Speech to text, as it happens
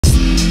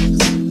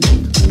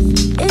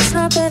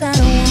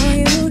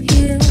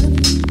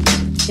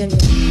kill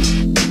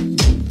you.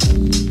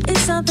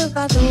 It's something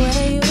about the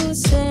way you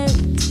said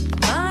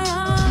my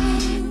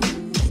heart.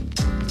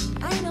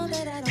 I know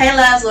that I don't. Hey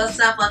loves, what's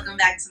up? Welcome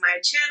back to my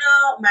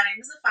channel. My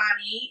name is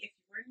Iphannie. If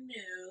you are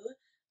new,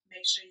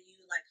 make sure you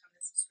like,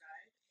 comment,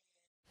 subscribe.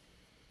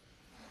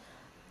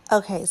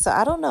 Okay, so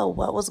I don't know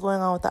what was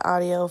going on with the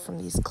audio from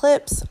these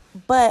clips,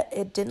 but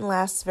it didn't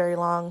last very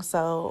long.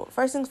 So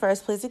first things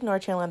first, please ignore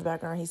Chandler in the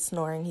background. He's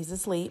snoring. He's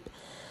asleep.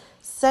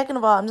 Second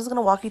of all, I'm just going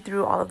to walk you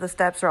through all of the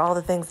steps or all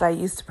the things that I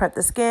used to prep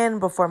the skin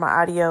before my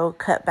audio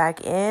cut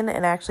back in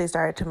and actually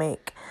started to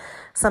make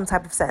some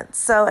type of sense.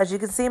 So as you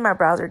can see, my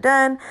brows are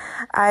done.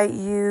 I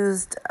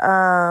used,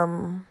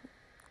 I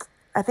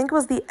think it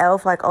was the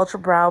e.l.f. like Ultra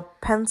Brow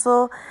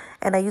Pencil,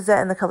 and I used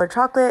that in the color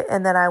chocolate.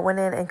 And then I went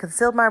in and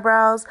concealed my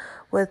brows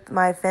with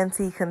my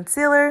Fenty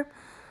concealer.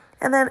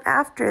 And then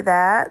after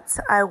that,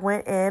 I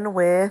went in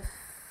with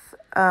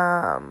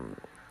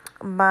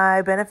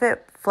my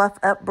Benefit Fluff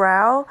Up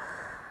Brow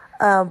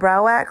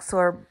wax,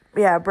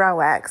 brow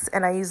wax,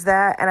 and I used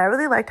that, and I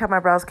really liked how my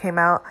brows came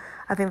out.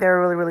 I think they were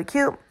really, really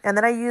cute. And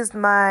then I used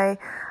my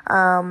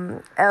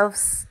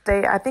e.l.f.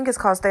 I think it's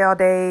called Stay All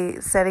Day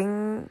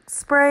setting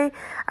spray.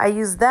 I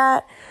used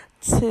that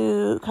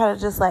to kind of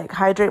just like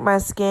hydrate my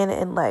skin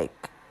and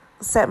like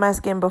set my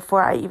skin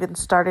before I even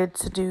started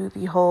to do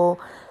the whole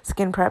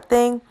skin prep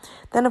thing.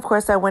 Then of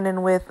course I went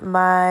in with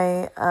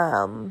my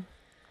e.l.f.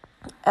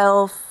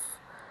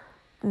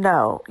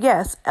 Hello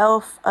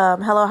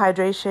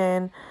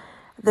Hydration.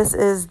 This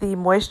is the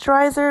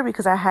moisturizer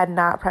because I had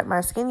not prepped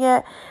my skin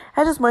yet.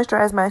 I just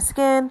moisturized my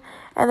skin.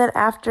 And then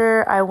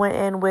after I went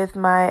in with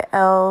my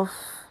e.l.f.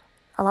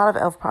 A lot of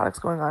e.l.f. products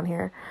going on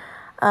here.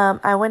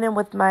 I went in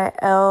with my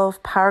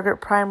e.l.f. Power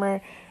Grip Primer.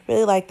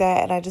 Really like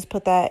that. And I just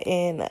put that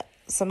in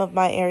some of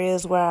my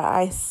areas where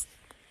I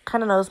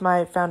kind of noticed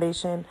my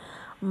foundation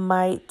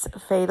might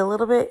fade a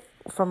little bit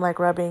from like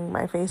rubbing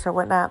my face or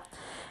whatnot.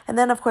 And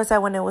then, of course, I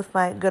went in with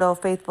my good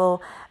old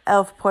faithful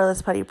e.l.f.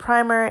 Poreless Putty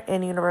Primer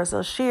in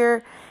Universal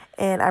Sheer.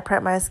 And I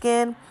prepped my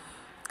skin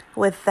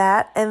with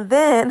that. And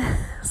then,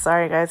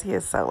 sorry guys, he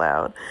is so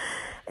loud.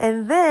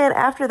 And then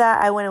after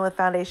that, I went in with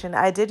foundation.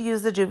 I did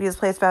use the Juvia's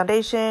Place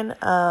foundation.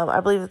 I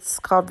believe it's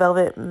called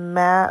Velvet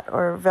Matte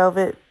or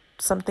Velvet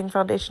something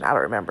foundation. I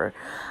don't remember.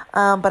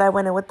 But I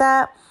went in with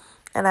that.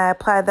 And I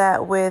applied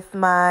that with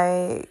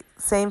my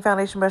same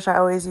foundation brush I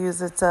always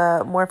use. It's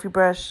a Morphe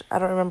brush. I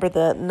don't remember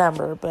the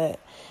number, but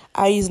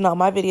I use it in all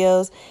my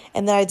videos.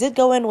 And then I did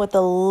go in with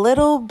a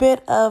little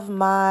bit of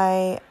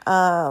my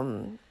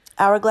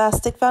Hourglass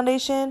Stick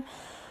Foundation.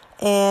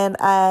 And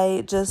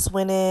I just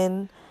went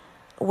in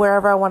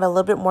wherever I want a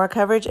little bit more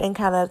coverage and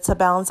kind of to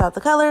balance out the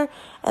color.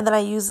 And then I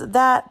use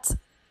that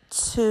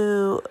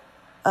to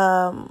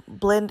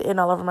blend in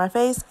all over my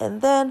face.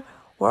 And then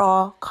we're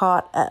all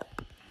caught up.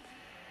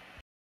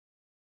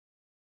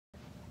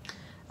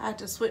 I had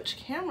to switch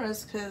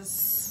cameras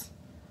because,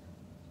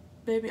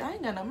 baby, I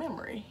ain't got no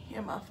memory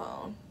in my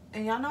phone.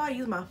 And y'all know I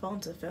use my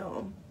phone to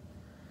film.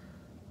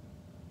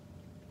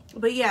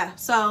 But yeah,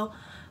 so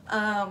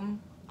I'm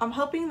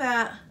hoping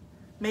that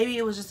maybe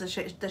it was just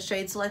the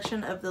shade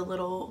selection of the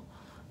little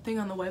thing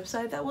on the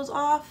website that was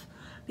off.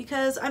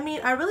 Because, I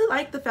mean, I really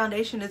like the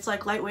foundation. It's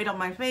like lightweight on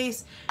my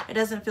face. It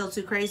doesn't feel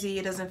too crazy.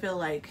 It doesn't feel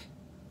like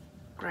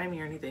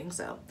grimy or anything.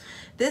 So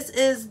this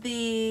is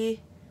the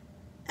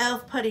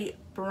e.l.f. Putty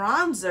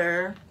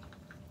Bronzer.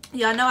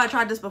 Yeah, I know I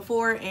tried this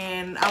before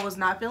and I was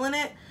not feeling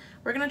it.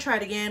 We're gonna try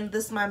it again.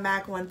 This is my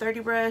MAC 130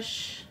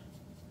 brush,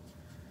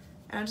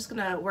 and I'm just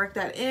gonna work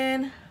that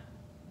in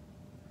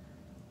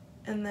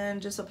and then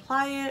just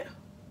apply it.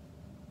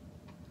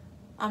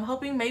 I'm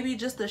hoping maybe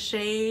just the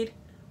shade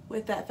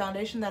with that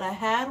foundation that I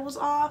had was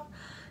off.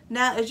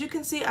 Now, as you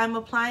can see, I'm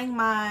applying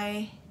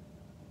my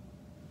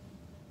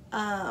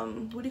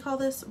what do you call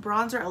this,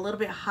 bronzer a little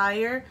bit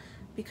higher,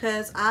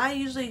 because I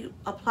usually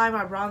apply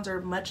my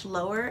bronzer much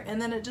lower, and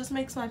then it just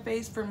makes my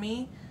face, for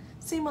me,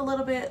 seem a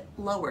little bit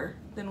lower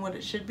than what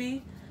it should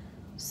be.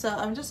 So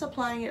I'm just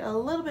applying it a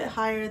little bit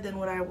higher than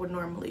what I would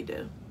normally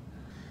do.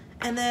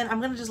 And then I'm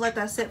going to just let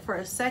that sit for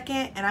a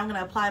second, and I'm going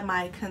to apply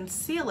my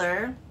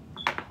concealer.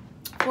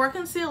 For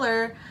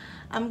concealer,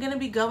 I'm going to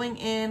be going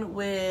in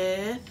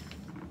with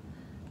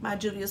my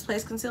Juvia's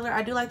Place concealer.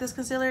 I do like this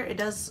concealer. It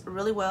does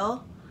really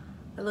well.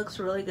 It looks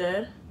really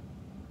good.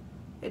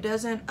 It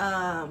doesn't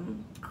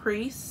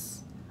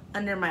crease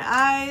under my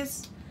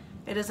eyes.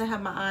 It doesn't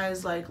have my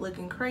eyes like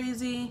looking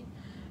crazy.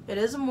 It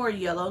is a more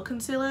yellow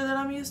concealer than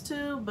I'm used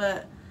to,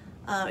 but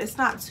it's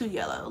not too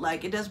yellow.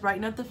 Like, it does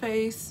brighten up the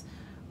face,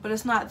 but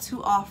it's not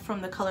too off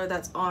from the color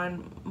that's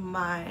on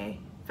my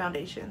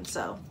foundation.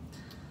 So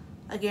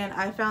again,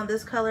 I found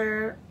this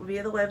color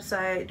via the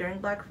website during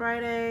Black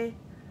Friday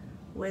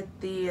with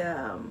the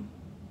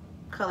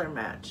color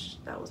match.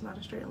 That was not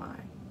a straight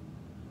line.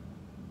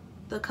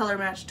 The color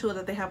match tool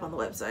that they have on the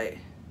website.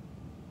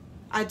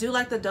 I do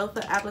like the doe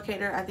foot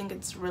applicator. I think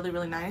it's really,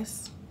 really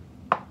nice.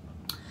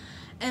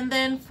 And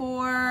then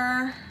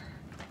for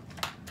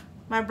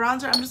my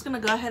bronzer, I'm just gonna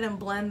go ahead and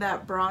blend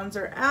that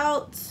bronzer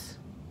out.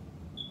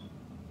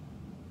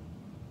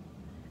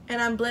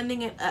 And I'm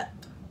blending it up.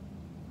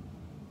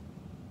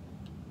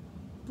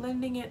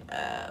 blending it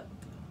up.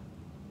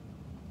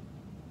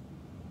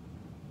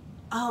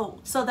 Oh,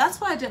 so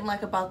that's what I didn't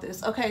like about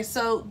this. Okay,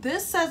 so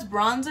this says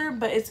bronzer,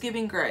 but it's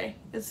giving gray.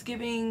 It's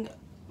giving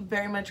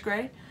very much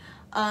gray.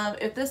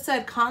 If this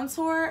said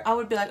contour, I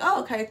would be like,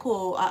 oh, okay,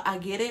 cool, I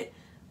get it.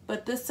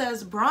 But this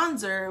says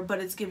bronzer, but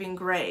it's giving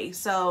gray.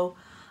 So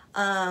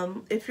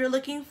if you're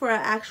looking for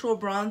an actual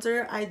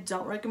bronzer, I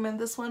don't recommend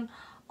this one,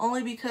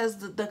 only because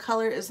the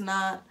color is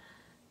not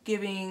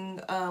giving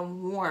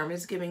warm.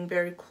 It's giving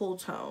very cool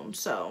tone.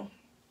 So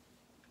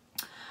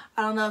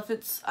I don't know if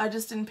it's, I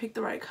just didn't pick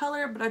the right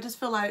color, but I just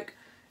feel like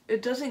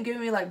it doesn't give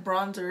me like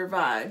bronzer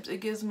vibes.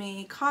 It gives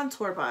me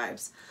contour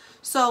vibes.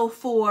 So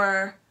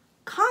for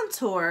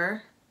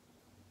contour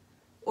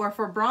or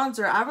for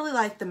bronzer, I really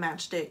like the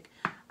matchstick.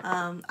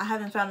 I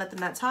haven't found nothing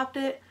that topped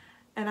it,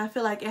 and I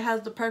feel like it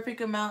has the perfect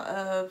amount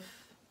of,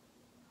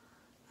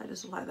 I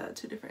just applied that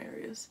to 2 different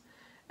areas.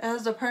 It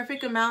has the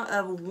perfect amount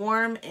of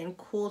warm and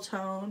cool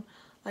tone.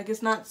 Like,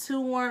 it's not too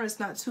warm, it's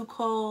not too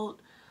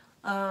cold.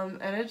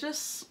 And it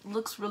just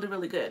looks really,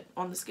 really good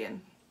on the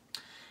skin.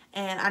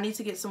 And I need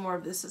to get some more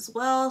of this as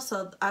well,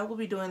 so I will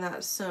be doing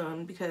that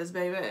soon because,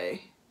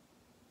 baby,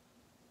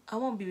 I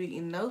won't be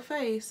eating no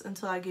face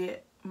until I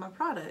get my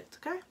product,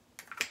 okay?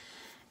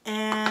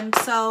 And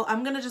so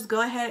I'm gonna just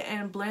go ahead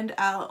and blend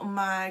out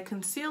my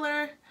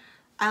concealer.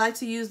 I like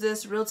to use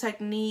this Real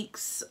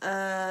Techniques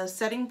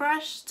setting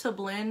brush to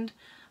blend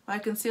my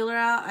concealer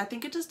out. I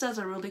think it just does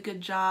a really good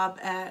job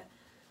at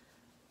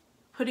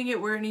putting it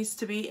where it needs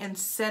to be and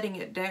setting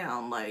it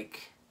down,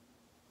 like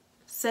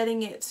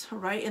setting it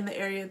right in the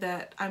area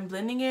that I'm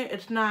blending it.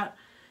 It's not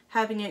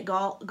having it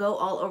go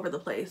all over the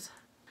place.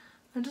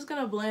 I'm just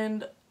gonna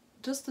blend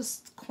just the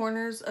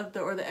corners of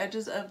or the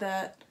edges of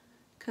that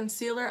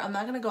concealer. I'm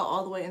not gonna go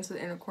all the way into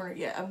the inner corner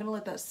yet. I'm gonna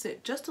let that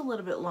sit just a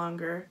little bit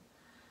longer,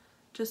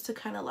 just to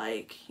kind of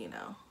like, you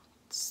know,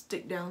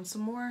 stick down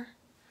some more.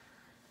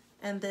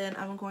 And then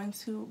I'm going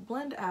to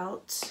blend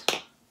out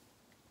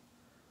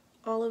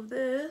all of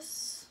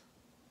this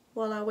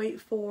while I wait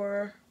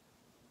for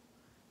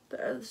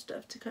the other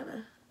stuff to kind of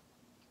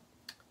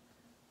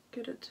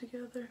get it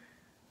together.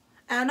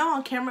 And I know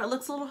on camera it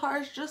looks a little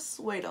harsh, just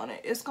wait on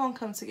it. It's gonna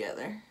come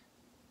together.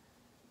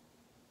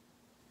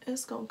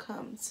 It's gonna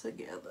come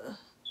together.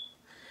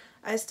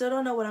 I still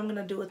don't know what I'm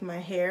gonna do with my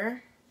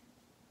hair.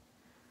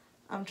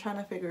 I'm trying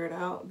to figure it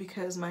out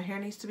because my hair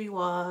needs to be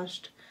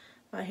washed.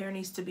 My hair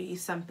needs to be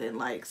something,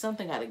 like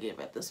something gotta give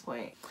at this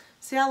point.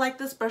 See, I like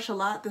this brush a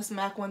lot, this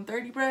MAC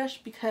 130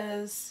 brush,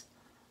 because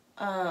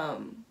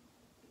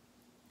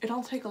it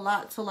don't take a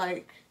lot to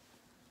like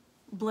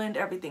blend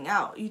everything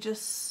out. You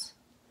just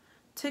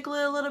tickle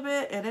it a little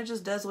bit and it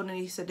just does what it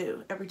needs to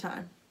do every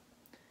time.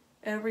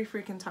 Every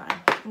freaking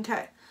time.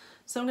 Okay,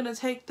 so I'm gonna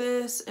take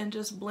this and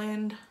just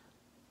blend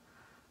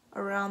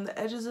around the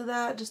edges of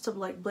that, just to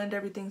like blend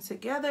everything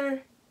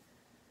together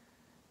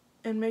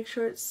and make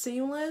sure it's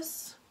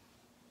seamless.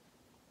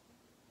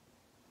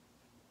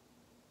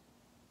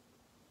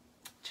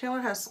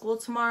 Chandler has school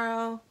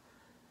tomorrow.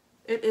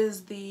 It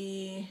is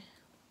the,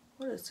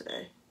 what is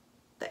today?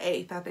 The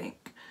 8th, I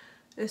think.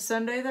 It's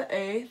Sunday the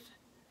 8th.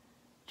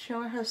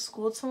 Chandler has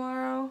school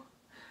tomorrow.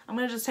 I'm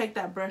gonna just take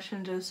that brush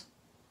and just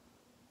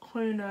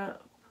clean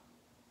up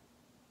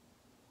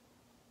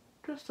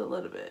just a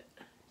little bit.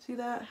 See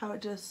that? How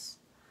it just,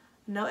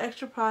 no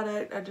extra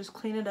product. I just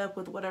clean it up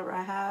with whatever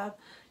I have.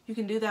 You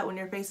can do that when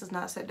your face is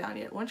not set down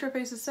yet. Once your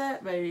face is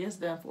set, baby, it's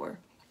done for.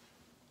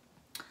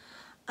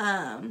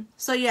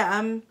 So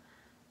yeah,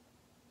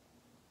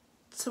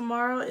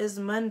 tomorrow is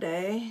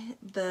Monday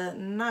the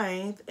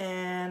 9th,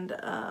 and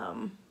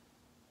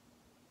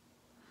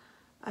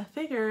I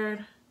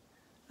figured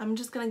I'm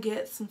just gonna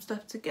get some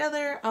stuff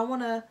together. I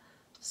want to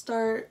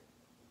start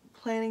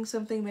planning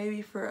something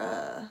maybe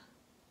for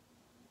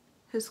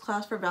his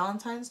class for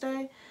Valentine's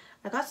Day.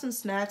 I got some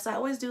snacks. I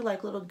always do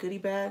like little goodie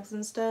bags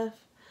and stuff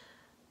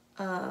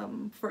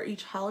for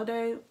each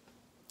holiday.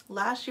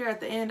 Last year at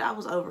the end, I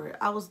was over it.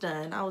 I was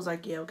done. I was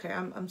like, yeah, okay,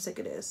 I'm sick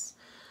of this.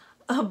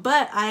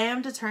 But I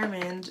am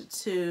determined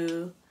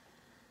to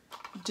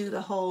do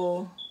the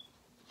whole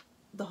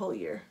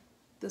year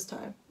this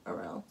time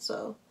around.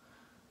 So,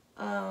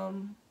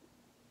 and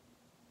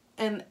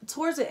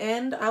towards the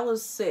end, I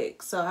was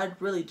sick, so I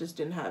really just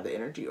didn't have the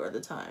energy or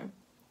the time.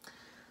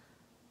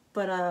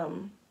 But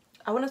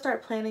I want to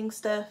start planning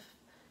stuff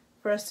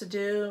for us to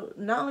do,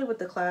 not only with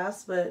the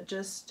class, but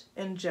just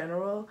in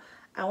general.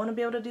 I want to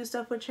be able to do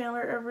stuff with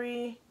Chandler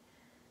every,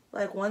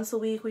 like once a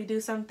week we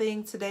do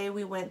something. Today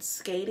we went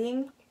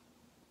skating.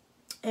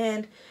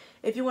 And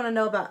if you want to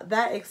know about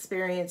that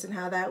experience and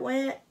how that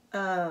went,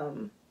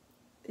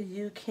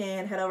 you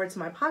can head over to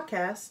my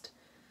podcast,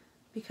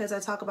 because I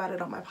talk about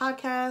it on my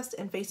podcast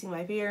and Facing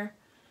My Fear.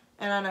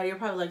 And I know you're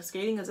probably like,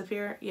 skating is a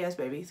fear? Yes,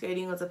 baby,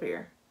 skating is a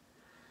fear.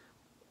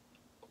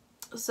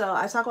 So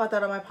I talk about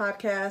that on my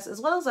podcast, as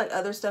well as like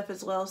other stuff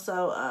as well.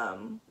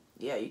 So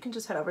yeah, you can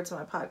just head over to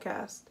my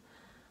podcast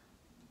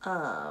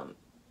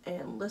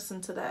and listen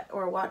to that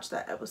or watch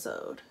that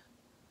episode.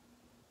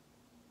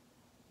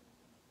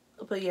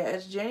 But yeah,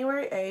 it's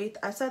January 8th.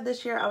 I said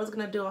this year I was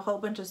going to do a whole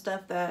bunch of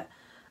stuff that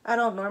I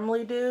don't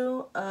normally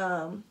do.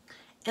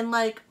 And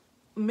like,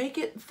 make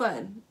it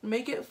fun.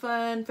 Make it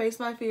fun.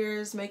 Face my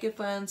fears. Make it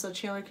fun so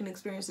Chandler can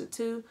experience it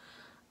too.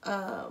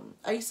 I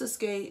used to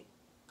skate.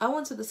 I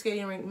went to the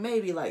skating rink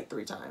maybe like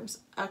 3 times.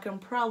 I can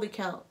probably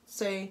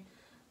say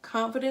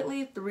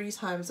confidently 3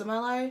 times in my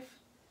life.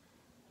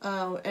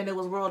 And it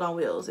was World on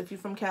Wheels. If you're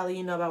from Cali,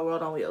 you know about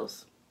World on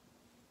Wheels.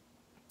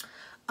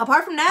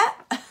 Apart from that,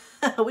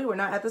 we were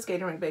not at the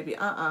skating rink, baby.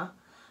 My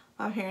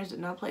parents did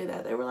not play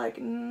that. They were like,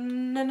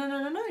 no,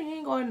 you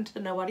ain't going to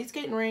nobody's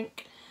skating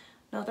rink.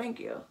 No, thank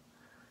you.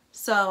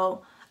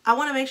 So I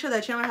want to make sure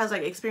that Chandler has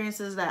like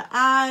experiences that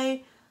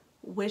I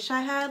wish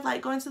I had,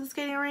 like going to the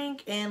skating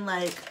rink. And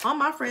like all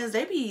my friends,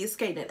 they be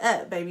skating it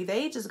up, baby.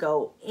 They just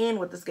go in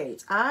with the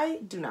skates. I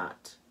do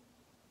not.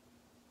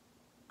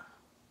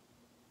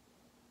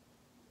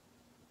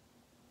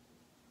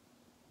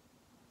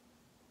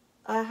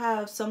 I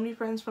have so many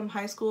friends from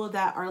high school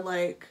that are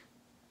like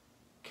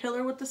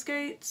killer with the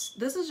skates.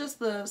 This is just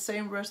the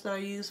same brush that I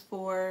use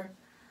for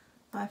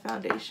my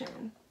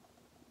foundation.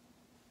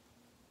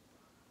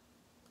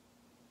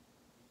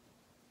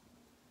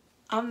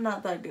 I'm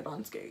not that good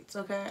on skates,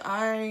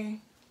 okay?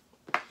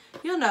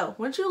 You'll know.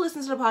 Once you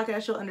listen to the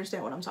podcast, you'll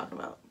understand what I'm talking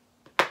about.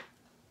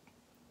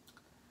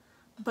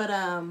 But,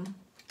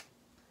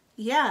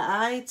 yeah,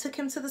 I took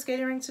him to the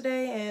skating rink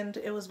today, and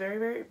it was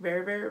very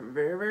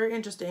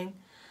interesting.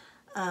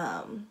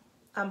 I'm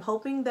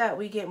hoping that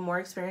we get more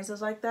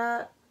experiences like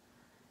that,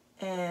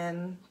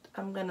 and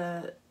I'm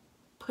gonna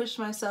push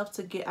myself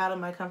to get out of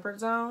my comfort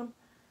zone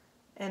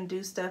and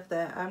do stuff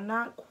that I'm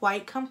not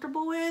quite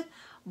comfortable with,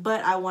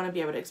 but I want to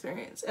be able to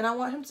experience, and I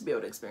want him to be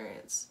able to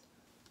experience.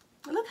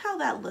 Look how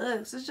that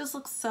looks. It just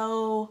looks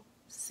so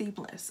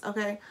seamless,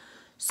 okay?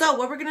 So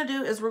what we're going to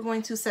do is we're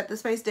going to set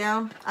this face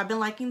down. I've been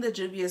liking the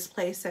Juvia's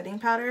Place setting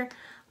powder.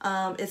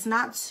 It's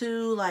not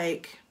too,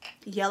 like,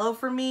 yellow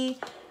for me,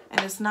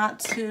 and it's not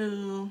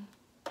too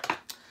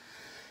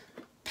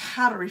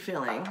powdery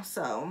feeling.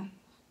 So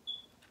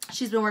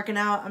she's been working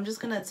out. I'm just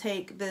going to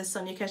take this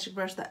Sonia Keshik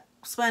brush, that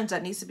sponge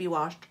that needs to be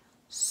washed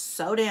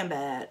so damn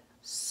bad.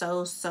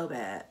 So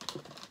bad.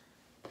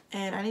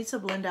 And I need to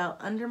blend out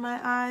under my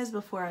eyes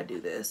before I do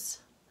this.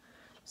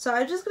 So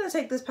I'm just going to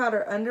take this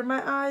powder under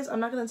my eyes. I'm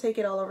not going to take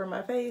it all over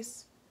my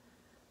face.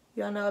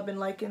 Y'all know I've been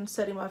liking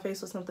setting my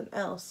face with something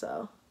else.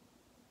 So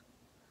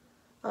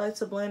I like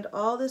to blend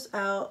all this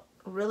out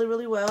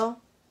really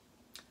well.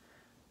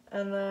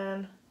 And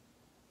then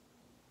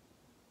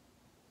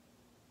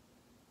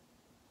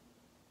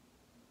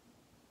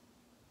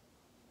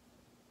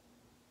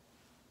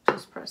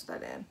just press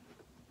that in.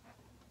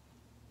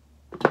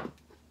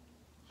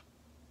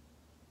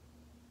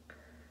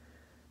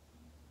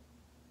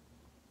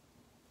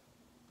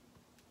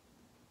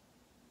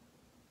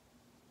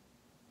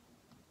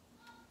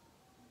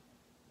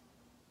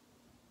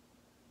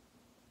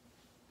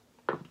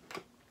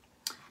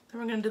 Then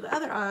we're going to do the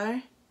other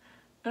eye.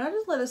 And I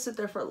just let it sit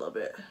there for a little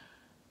bit.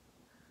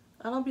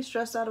 I don't be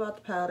stressed out about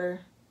the powder.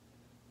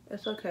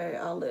 It's okay.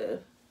 I'll live.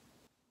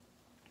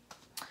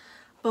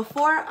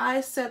 Before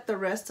I set the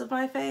rest of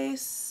my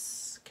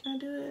face, can I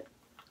do it?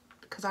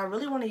 Because I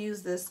really want to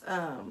use this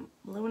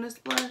luminous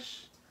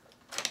blush.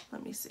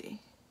 Let me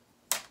see.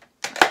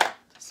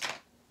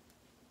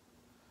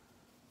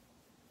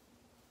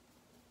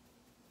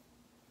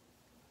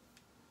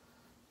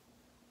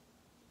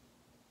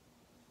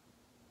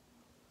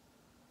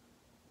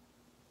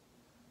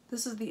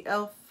 This is the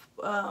e.l.f.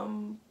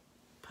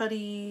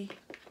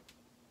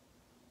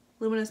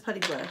 Luminous Putty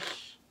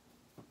Brush.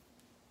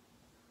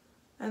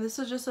 And this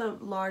is just a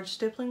large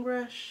stippling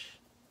brush.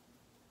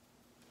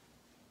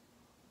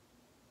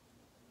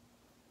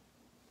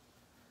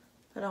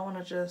 That I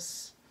want to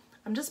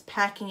I'm just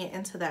packing it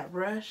into that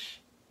brush.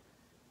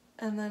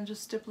 And then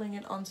just stippling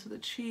it onto the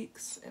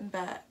cheeks and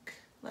back,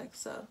 like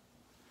so.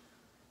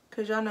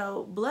 Because y'all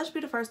know, blush be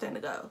the first thing to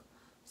go.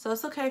 So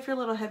it's okay if you're a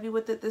little heavy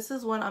with it. This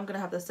is one I'm going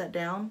to have to set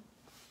down.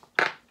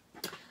 I'm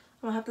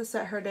going to have to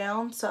set her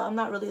down. So I'm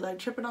not really like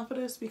tripping off of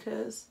this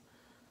because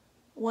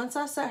once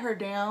I set her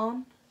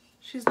down,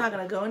 she's not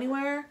going to go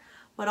anywhere.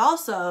 But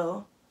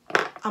also,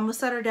 I'm going to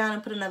set her down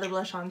and put another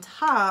blush on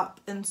top.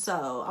 And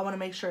so I want to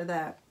make sure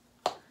that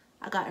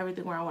I got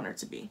everything where I want her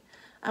to be.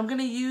 I'm going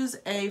to use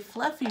a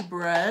fluffy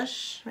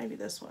brush. Maybe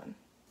this one.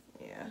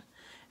 Yeah.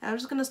 And I'm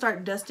just going to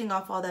start dusting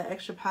off all that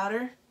extra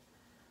powder.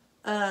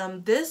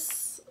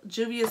 This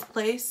Juvia's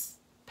Place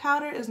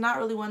powder is not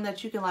really one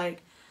that you can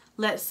like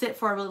let sit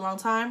for a really long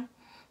time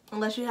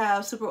unless you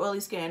have super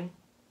oily skin,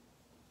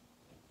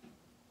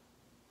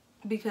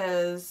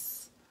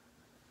 because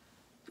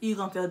you're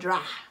gonna feel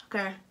dry,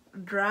 okay?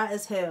 Dry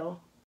as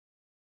hell.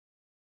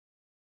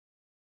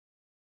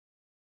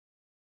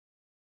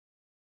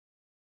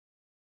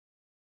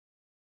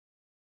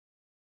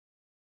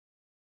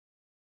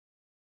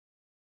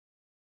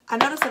 I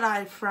noticed that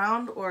I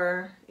frowned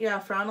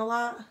a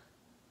lot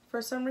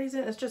for some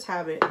reason. It's just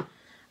habit.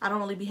 I don't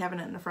really be having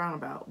nothing to frown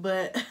about,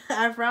 but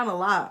I frown a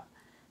lot.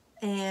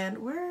 And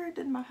where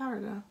did my powder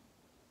go?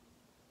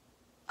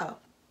 Oh,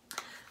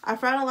 I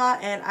frown a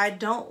lot and I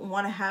don't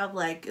want to have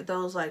like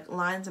those like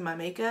lines in my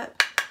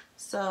makeup.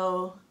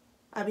 So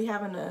I be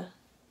having to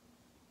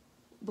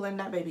blend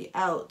that baby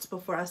out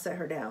before I set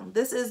her down.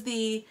 This is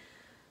the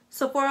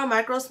Sephora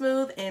Micro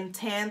Smooth in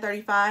Tan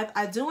 35.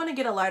 I do want to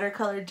get a lighter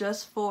color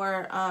just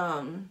for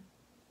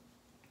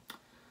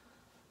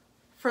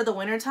the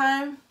winter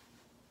time,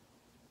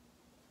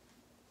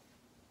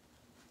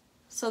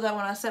 so that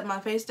when I set my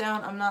face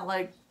down, I'm not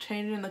like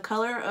changing the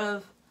color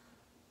of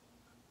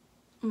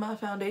my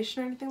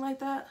foundation or anything like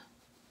that,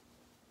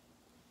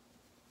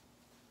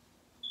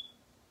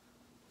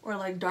 or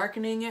like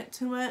darkening it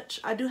too much.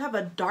 I do have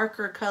a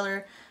darker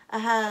color. I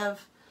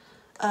have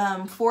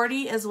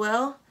 40 as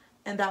well,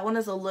 and that one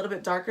is a little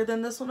bit darker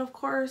than this one, of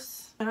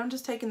course. And I'm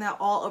just taking that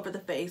all over the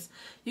face.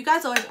 You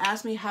guys always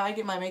ask me how I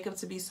get my makeup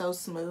to be so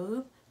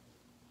smooth.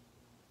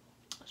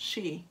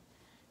 She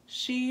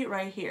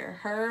right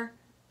here,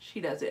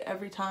 she does it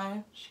every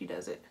time. She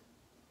does it.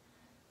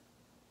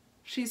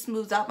 She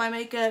smooths out my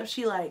makeup.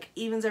 She like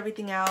evens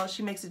everything out.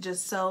 She makes it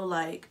just so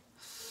like,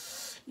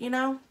 you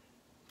know,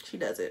 she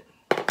does it.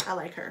 I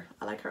like her.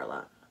 I like her a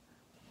lot.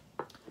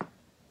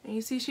 And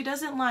you see, she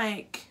doesn't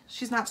like,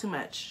 she's not too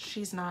much.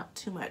 She's not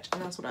too much,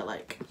 and that's what I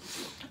like.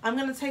 I'm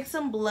gonna take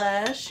some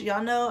blush.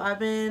 Y'all know I've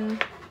been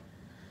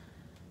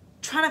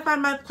trying to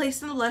find my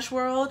place in the blush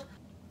world.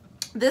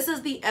 This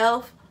is the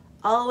e.l.f.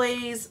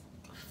 Always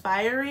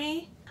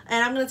Fiery,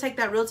 and I'm gonna take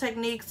that Real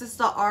Techniques. This is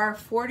the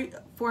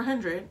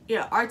R400,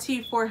 yeah,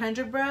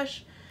 RT400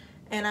 brush,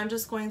 and I'm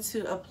just going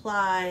to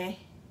apply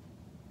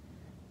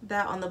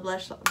that on the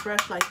brush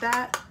like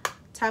that.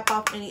 Tap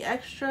off any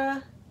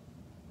extra,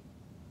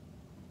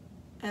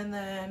 and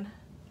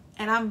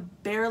I'm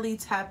barely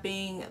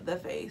tapping the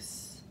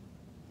face,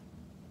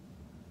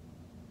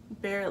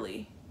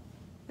 barely,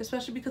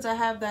 especially because I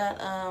have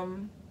that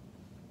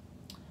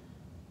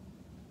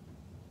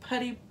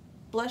putty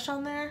blush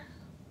on there.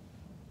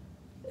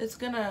 It's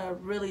gonna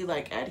really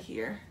like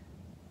adhere,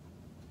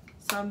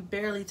 so I'm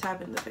barely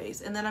tapping the face.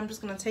 And then I'm just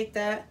gonna take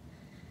that,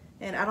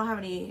 and I don't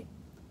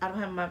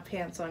have my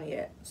pants on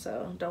yet,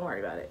 so don't worry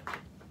about it.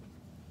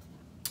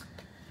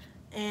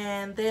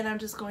 And then I'm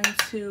just going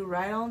to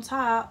right on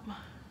top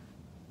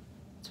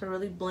to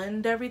really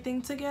blend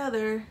everything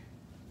together.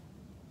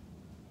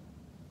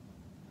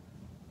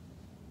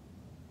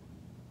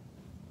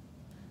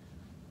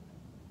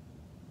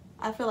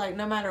 I feel like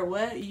no matter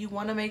what, you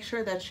want to make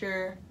sure that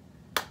your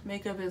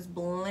makeup is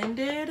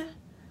blended,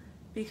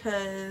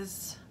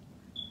 because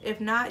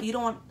if not, you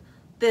don't want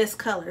this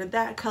color,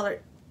 that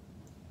color.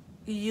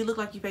 You look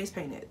like you face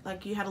painted,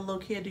 like you had a little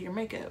kid do your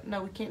makeup.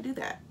 No, we can't do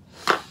that.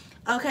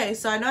 Okay,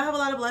 so I know I have a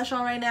lot of blush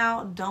on right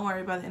now. Don't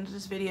worry, by the end of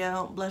this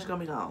video, blush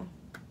gonna be gone.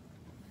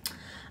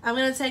 I'm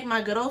gonna take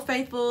my good old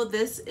faithful.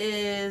 This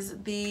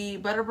is the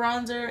Butter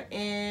Bronzer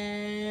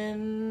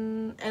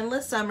in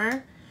Endless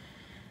Summer.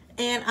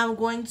 And I'm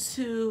going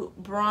to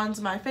bronze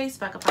my face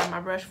if I can find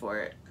my brush for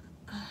it.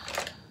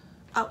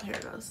 Oh, here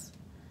it goes.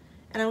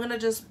 And I'm going to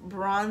just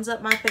bronze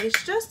up my face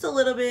just a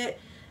little bit.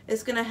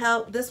 It's going to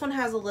help. This one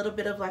has a little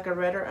bit of like a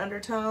redder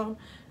undertone.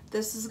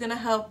 This is going to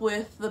help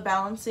with the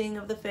balancing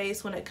of the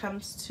face when it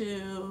comes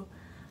to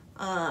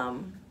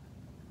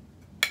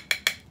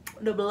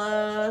the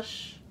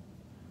blush.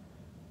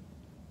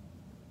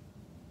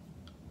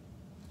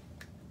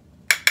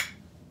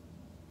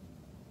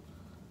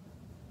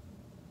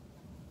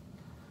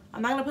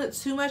 I'm not gonna put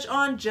too much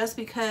on just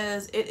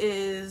because it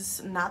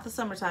is not the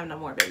summertime no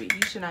more, baby.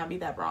 You should not be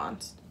that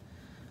bronzed.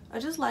 I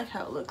just like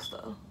how it looks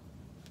though.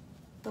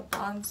 The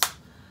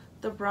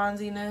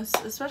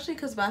bronziness, especially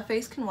because my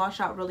face can wash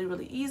out really,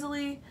 really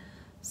easily.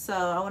 So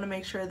I want to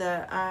make sure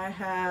that I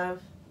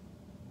have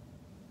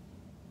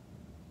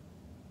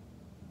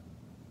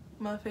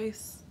my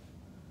face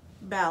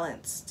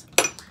balanced.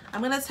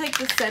 I'm gonna take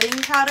the setting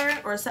powder,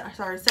 or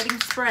sorry, setting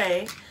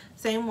spray,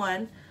 same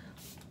one.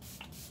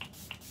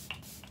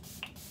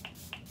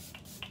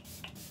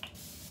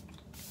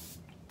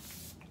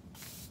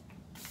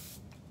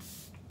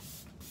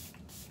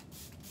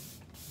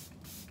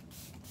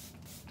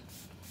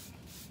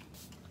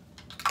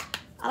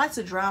 I like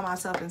to drown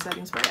myself in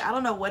setting spray. I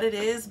don't know what it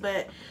is,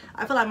 but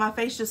I feel like my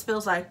face just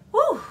feels like,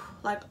 whoo,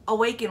 like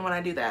awakened when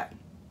I do that.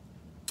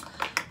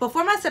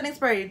 Before my setting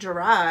spray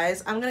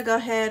dries, I'm going to go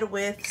ahead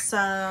with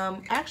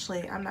some,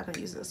 actually, I'm not going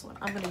to use this one.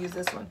 I'm going to use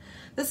this one.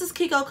 This is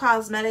Kiko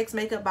Cosmetics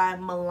Makeup by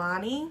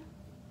Milano.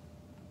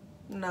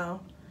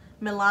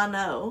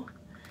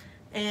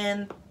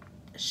 And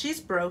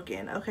she's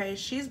broken, okay?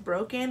 She's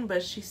broken,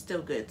 but she's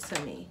still good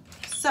to me.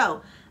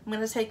 So, I'm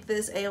going to take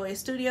this AOA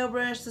Studio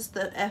brush. This is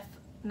the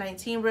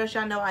F19 brush.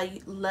 Y'all know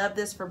I love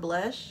this for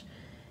blush.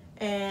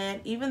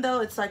 And even though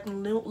it's like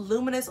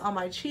luminous on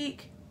my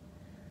cheek,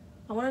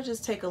 I want to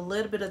just take a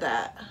little bit of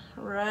that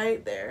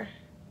right there.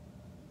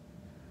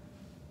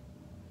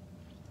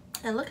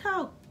 And look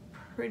how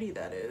pretty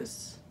that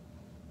is.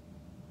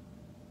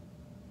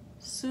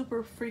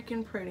 Super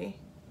freaking pretty.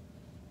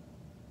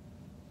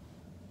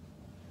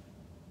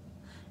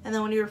 And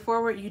then when you're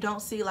forward, you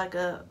don't see like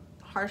a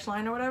harsh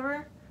line or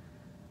whatever.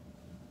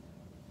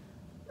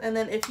 And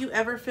then if you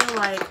ever feel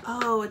like,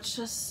 oh, it's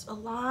just a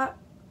lot,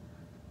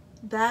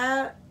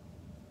 that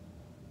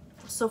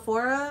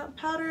Sephora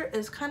powder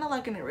is kind of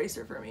like an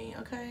eraser for me,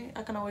 okay?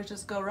 I can always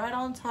just go right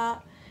on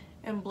top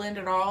and blend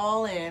it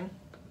all in,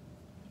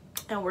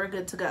 and we're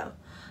good to go.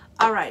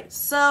 All right,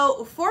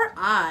 so for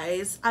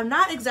eyes, I'm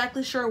not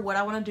exactly sure what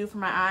I want to do for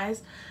my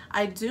eyes.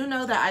 I do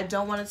know that I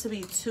don't want it to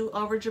be too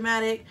over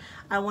dramatic.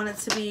 I want it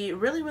to be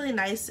really, really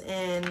nice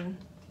and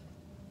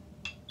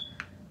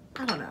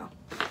I don't know.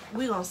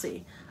 We gonna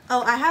see.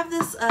 Oh, I have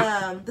this,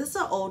 this is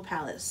an old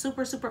palette,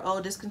 super, super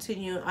old,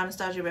 discontinued,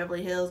 Anastasia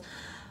Beverly Hills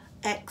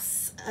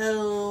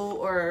XO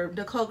or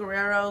Nicole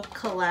Guerrero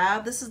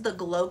collab. This is the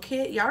glow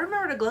kit. Y'all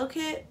remember the glow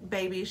kit?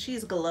 Baby,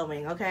 she's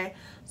glowing, okay?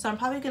 So I'm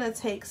probably gonna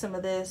take some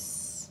of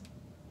this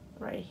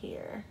right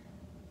here.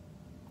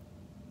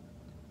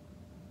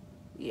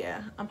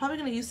 Yeah, I'm probably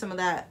gonna use some of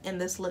that in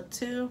this look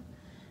too.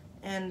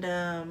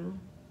 And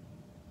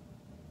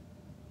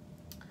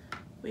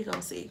we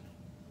gonna see.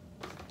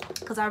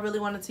 Because I really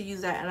wanted to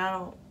use that and I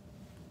don't,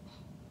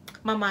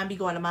 my mind be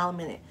going a mile a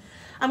minute.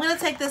 I'm gonna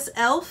take this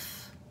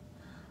e.l.f.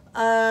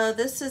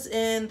 This is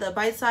in the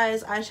Bite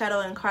Size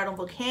Eyeshadow and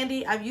Carnival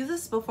Candy. I've used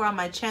this before on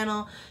my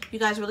channel. You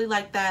guys really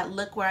like that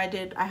look where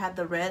I had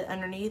the red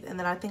underneath, and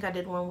then I think I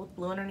did one with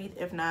blue underneath.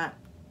 If not,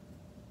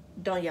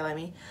 don't yell at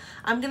me.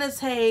 I'm gonna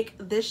take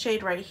this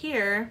shade right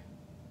here.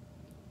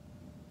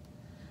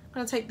 I'm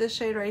gonna take this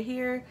shade right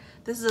here.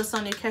 This is a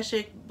Sonia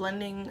Keshik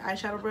blending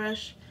eyeshadow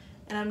brush.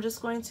 And I'm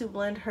just going to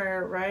blend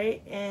her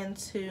right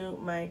into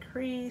my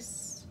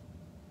crease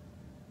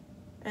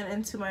and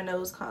into my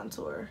nose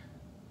contour.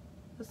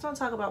 Let's not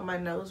talk about my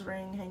nose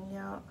ring hanging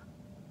out.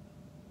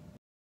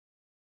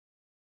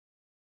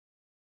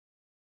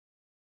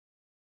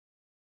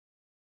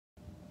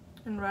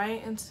 And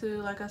right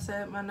into, like I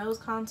said, my nose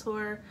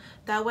contour.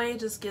 That way it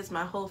just gives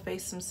my whole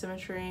face some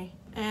symmetry.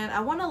 And I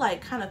want to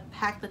like kind of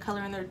pack the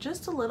color in there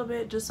just a little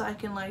bit just so I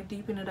can like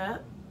deepen it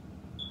up.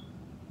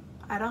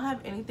 I don't have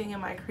anything in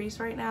my crease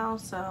right now,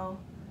 so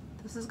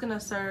this is gonna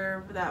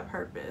serve that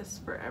purpose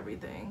for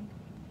everything.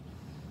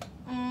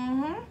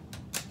 I'm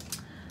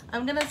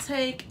gonna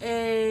take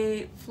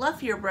a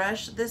fluffier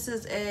brush. This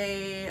is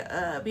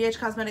a BH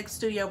Cosmetics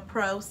Studio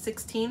Pro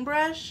 16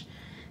 brush,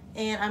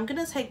 and I'm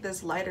gonna take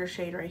this lighter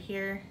shade right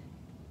here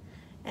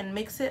and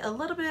mix it a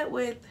little bit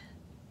with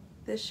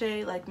this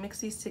shade, like mix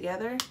these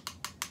together.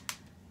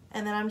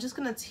 And then I'm just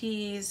gonna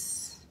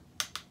tease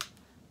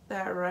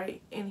that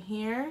right in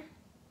here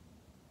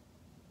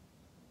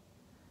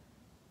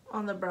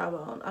on the brow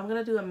bone. I'm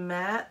gonna do a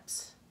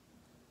matte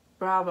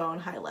brow bone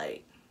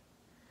highlight.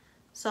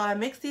 So I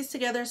mix these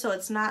together so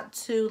it's not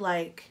too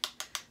like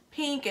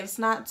pink, it's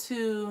not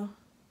too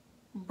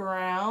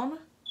brown,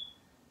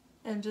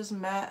 and just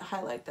matte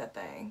highlight that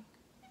thing.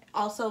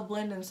 Also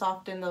blend and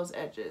soften those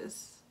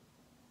edges.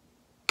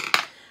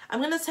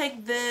 I'm gonna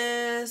take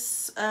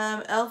this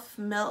e.l.f.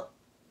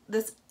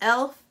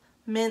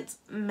 Mint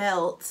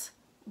Melt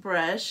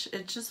brush.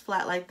 It's just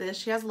flat like this.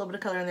 She has a little bit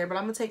of color in there, but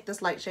I'm gonna take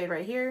this light shade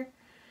right here.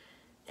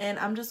 And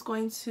I'm just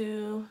going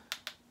to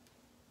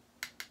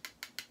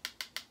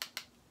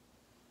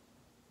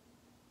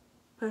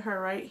put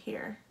her right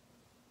here.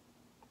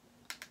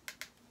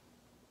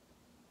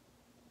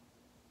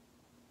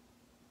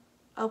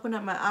 Open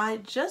up my eye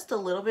just a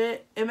little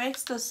bit. It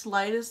makes the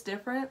slightest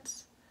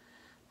difference.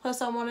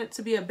 Plus I want it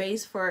to be a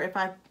base for if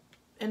I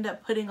end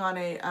up putting on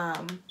a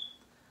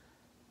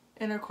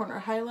inner corner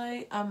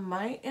highlight. I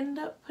might end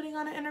up putting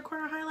on an inner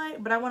corner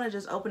highlight, but I want to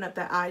just open up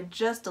that eye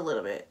just a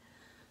little bit,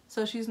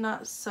 so she's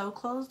not so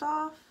closed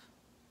off.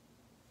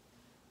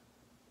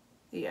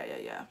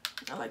 Yeah.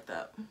 I like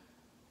that.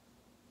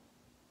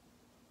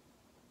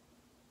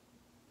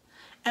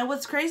 And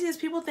what's crazy is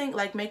people think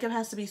like makeup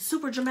has to be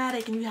super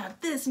dramatic and you have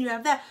this and you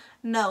have that.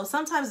 No,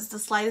 sometimes it's the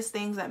slightest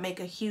things that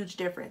make a huge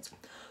difference.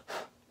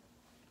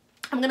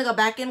 I'm going to go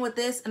back in with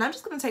this, and I'm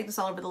just going to take this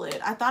all over the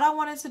lid. I thought I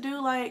wanted to do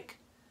like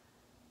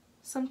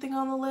something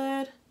on the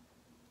lid.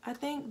 I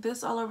think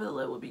this all over the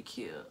lid would be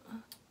cute.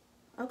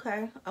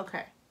 Okay.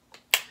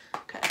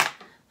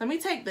 Let me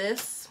take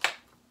this.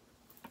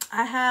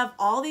 I have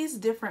all these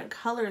different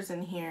colors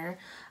in here.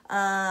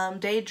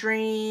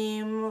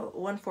 Daydream,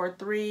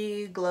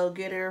 143, Glow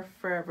Getter,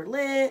 Forever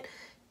Lit,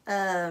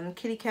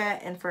 Kitty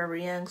Cat, and Forever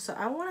Young. So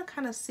I want to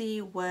kind of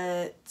see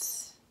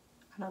what,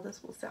 I know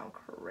this will sound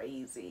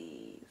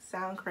crazy.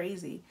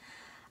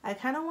 I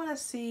kind of want to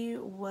see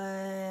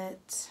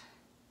what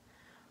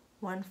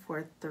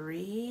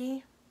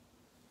 143.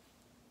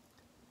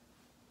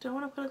 Do I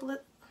want to put a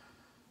lip?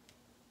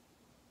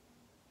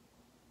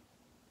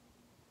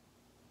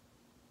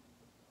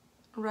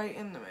 Right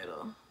in the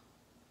middle.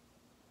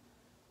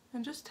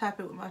 And just tap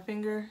it with my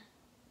finger.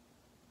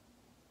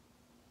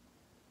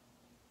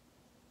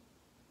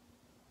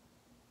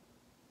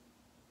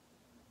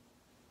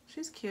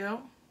 She's cute.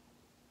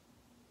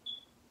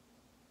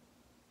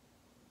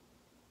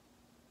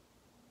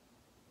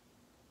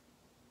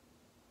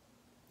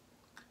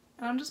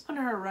 And I'm just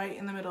putting her right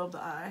in the middle of the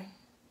eye.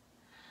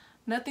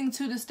 Nothing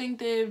too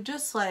distinctive,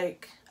 just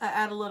like I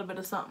add a little bit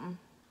of something.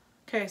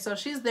 Okay, so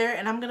she's there,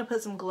 and I'm gonna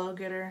put some Glow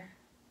Getter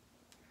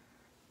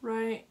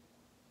right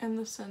in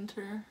the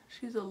center.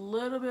 She's a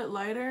little bit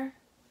lighter.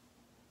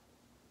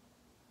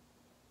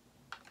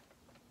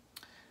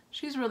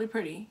 She's really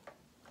pretty.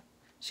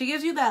 She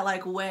gives you that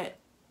like wet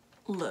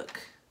look.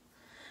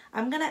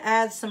 I'm gonna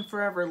add some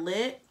Forever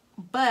Lit,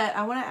 but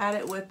I want to add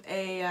it with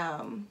a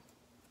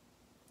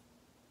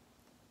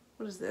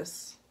what is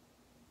this?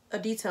 A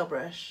detail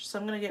brush. So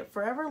I'm gonna get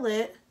Forever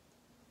Lit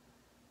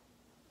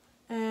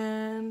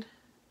and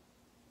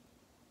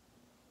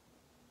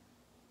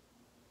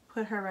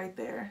put her right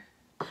there.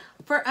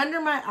 For under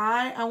my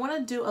eye, I want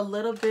to do a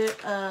little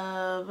bit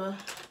of,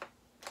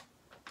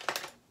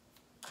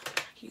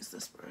 use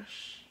this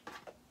brush,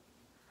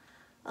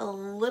 a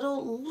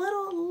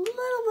little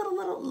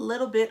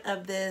bit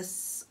of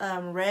this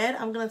red.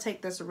 I'm going to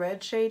take this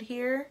red shade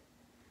here,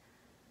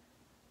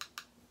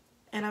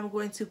 and I'm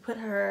going to put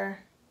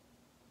her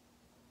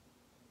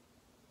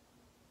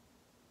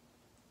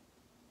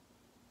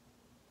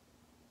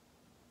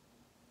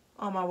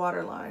on my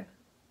waterline.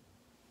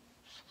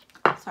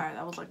 Sorry,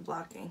 that was like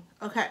blocking.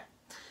 Okay,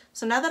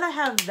 so now that I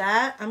have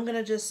that, I'm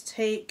gonna just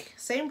take,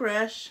 same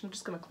brush, I'm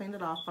just gonna clean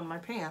it off on my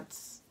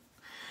pants.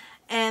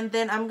 And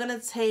then I'm gonna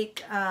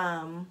take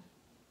that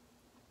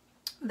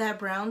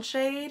brown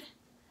shade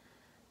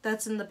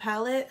that's in the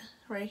palette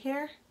right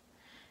here,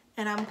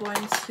 and I'm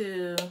going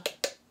to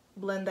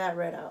blend that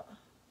red out.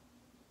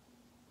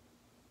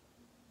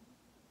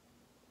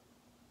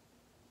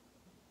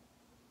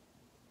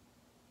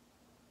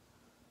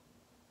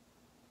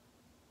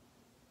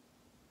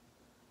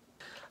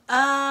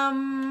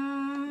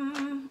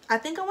 I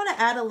think I want to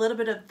add a little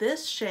bit of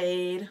this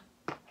shade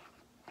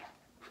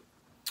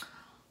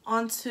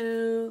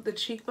onto the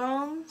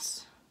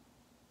cheekbones.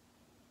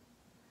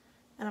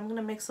 And I'm going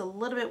to mix a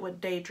little bit with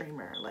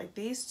Daydreamer. Like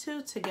these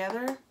two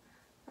together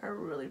are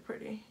really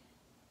pretty.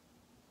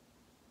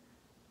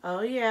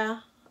 Oh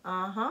yeah.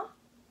 Uh-huh.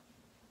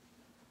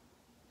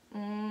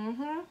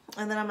 Mm-hmm.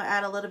 And then I'm going to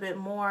add a little bit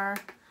more,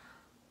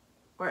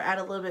 or add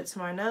a little bit to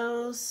my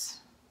nose.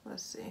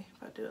 Let's see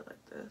if I do it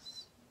like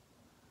this.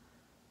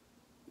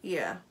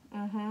 Yeah.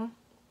 Mm-hmm.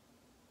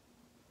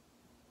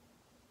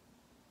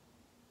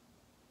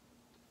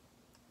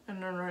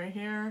 And then right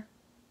here.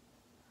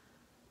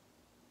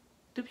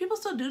 Do people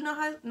still do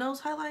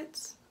nose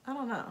highlights? I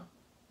don't know.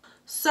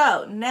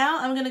 So now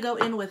I'm going to go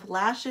in with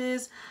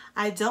lashes.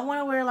 I don't want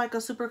to wear like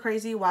a super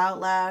crazy wild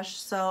lash.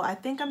 So I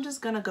think I'm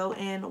just going to go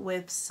in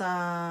with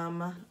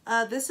some,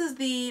 this is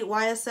the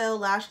YSL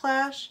Lash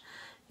Clash.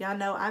 Y'all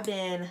know I've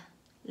been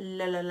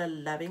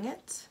loving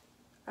it.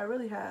 I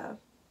really have.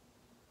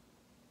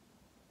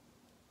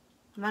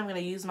 I'm not going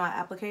to use my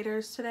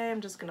applicators today.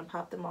 I'm just going to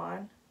pop them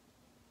on.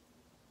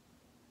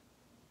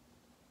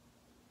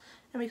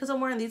 And because I'm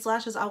wearing these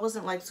lashes, I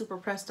wasn't like super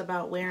pressed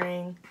about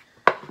wearing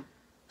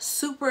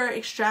super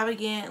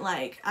extravagant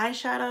like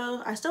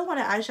eyeshadow. I still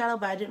wanted eyeshadow,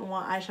 but I didn't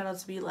want eyeshadow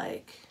to be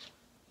like,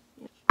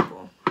 you know,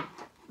 cool.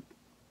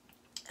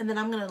 And then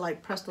I'm going to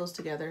like press those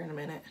together in a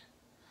minute.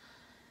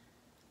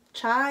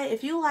 Chai,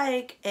 if you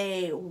like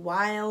a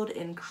wild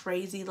and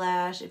crazy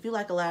lash, if you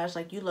like a lash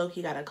like you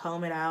low-key gotta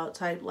comb it out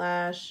type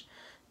lash,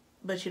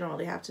 but you don't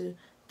really have to,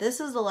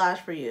 this is the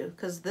lash for you.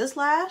 Because this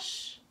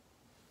lash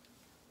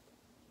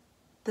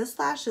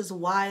is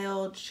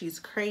wild, she's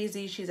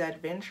crazy, she's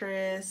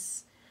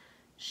adventurous,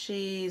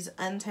 she's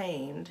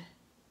untamed,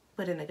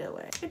 but in a good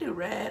way. I could do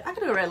red. I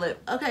could do a red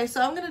lip. Okay,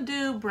 so I'm gonna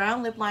do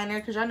brown lip liner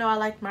because y'all know I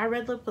like my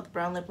red lip with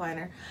brown lip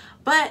liner.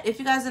 But if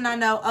you guys did not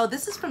know, oh,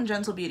 this is from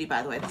Gentle Beauty,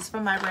 by the way. This is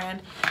from my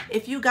brand.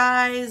 If you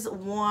guys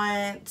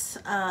want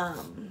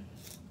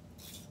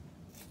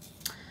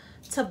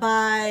to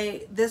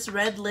buy this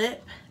red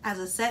lip as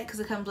a set, because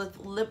it comes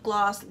with lip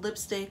gloss,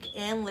 lipstick,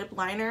 and lip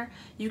liner,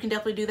 you can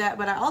definitely do that.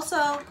 But I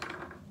also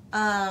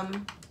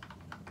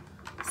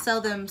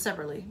sell them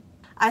separately.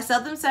 I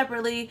sell them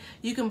separately.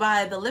 You can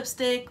buy the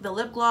lipstick, the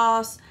lip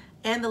gloss,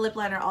 and the lip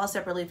liner all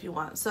separately if you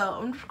want. So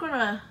I'm just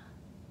gonna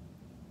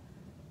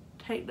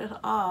take this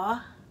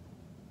off.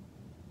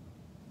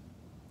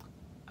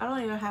 I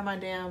don't even have my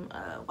damn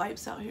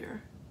wipes out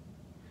here.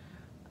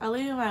 I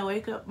leave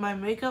my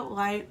makeup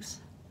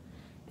wipes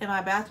in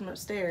my bathroom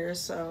upstairs,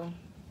 so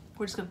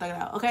we're just gonna throw it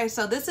out. Okay,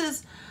 so this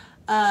is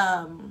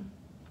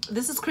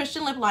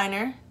Christian lip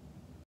liner.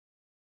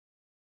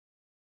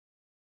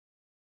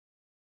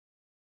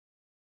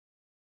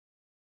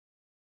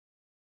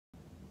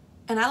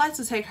 And I like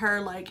to take her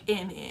like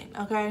in,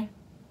 okay?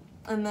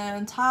 And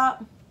then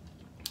top,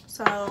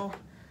 so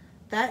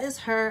that is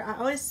her. I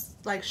always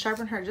like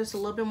sharpen her just a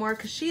little bit more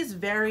because she's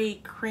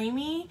very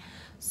creamy.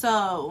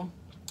 So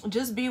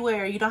just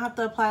beware, you don't have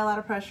to apply a lot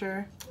of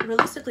pressure.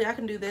 Realistically, I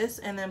can do this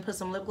and then put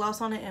some lip gloss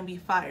on it and be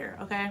fire,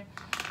 okay?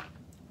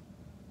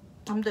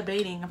 I'm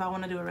debating if I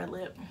want to do a red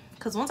lip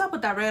because once I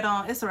put that red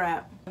on, it's a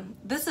wrap.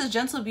 This is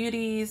Gentle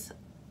Beauty's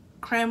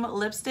Creme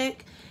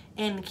Lipstick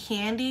in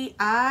Candy.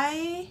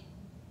 I'm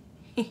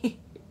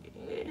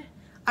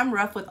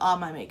rough with all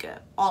my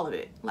makeup, all of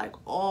it, like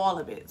all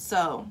of it.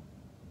 So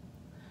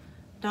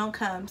don't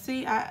come.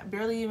 See, I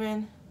barely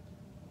even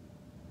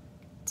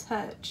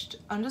touched.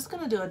 I'm just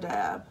gonna do a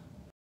dab.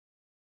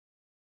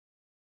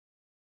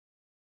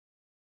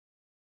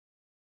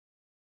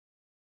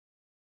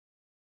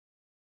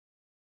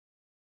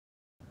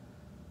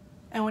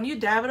 And when you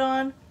dab it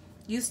on,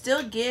 you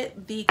still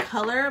get the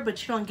color,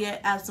 but you don't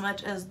get as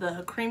much as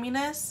the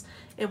creaminess.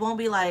 It won't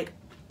be like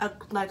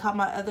how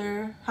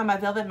my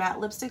Velvet Matte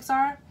lipsticks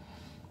are,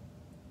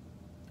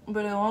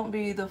 but it won't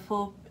be the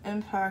full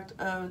impact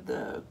of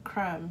the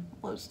creme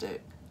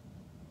lipstick.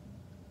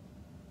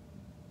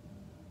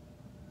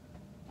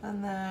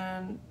 And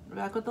then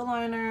back with the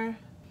liner.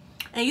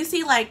 And you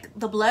see, like,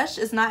 the blush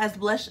is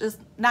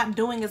not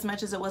doing as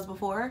much as it was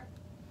before.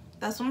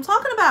 That's what I'm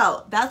talking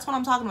about. That's what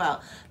I'm talking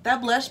about. That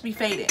blush be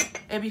fading.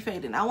 It be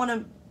fading. I want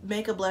to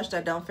make a blush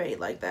that don't fade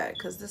like that,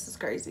 because this is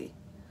crazy.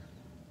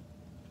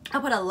 I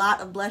put a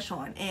lot of blush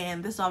on,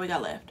 and this is all we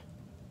got left.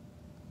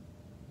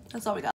 That's all we got.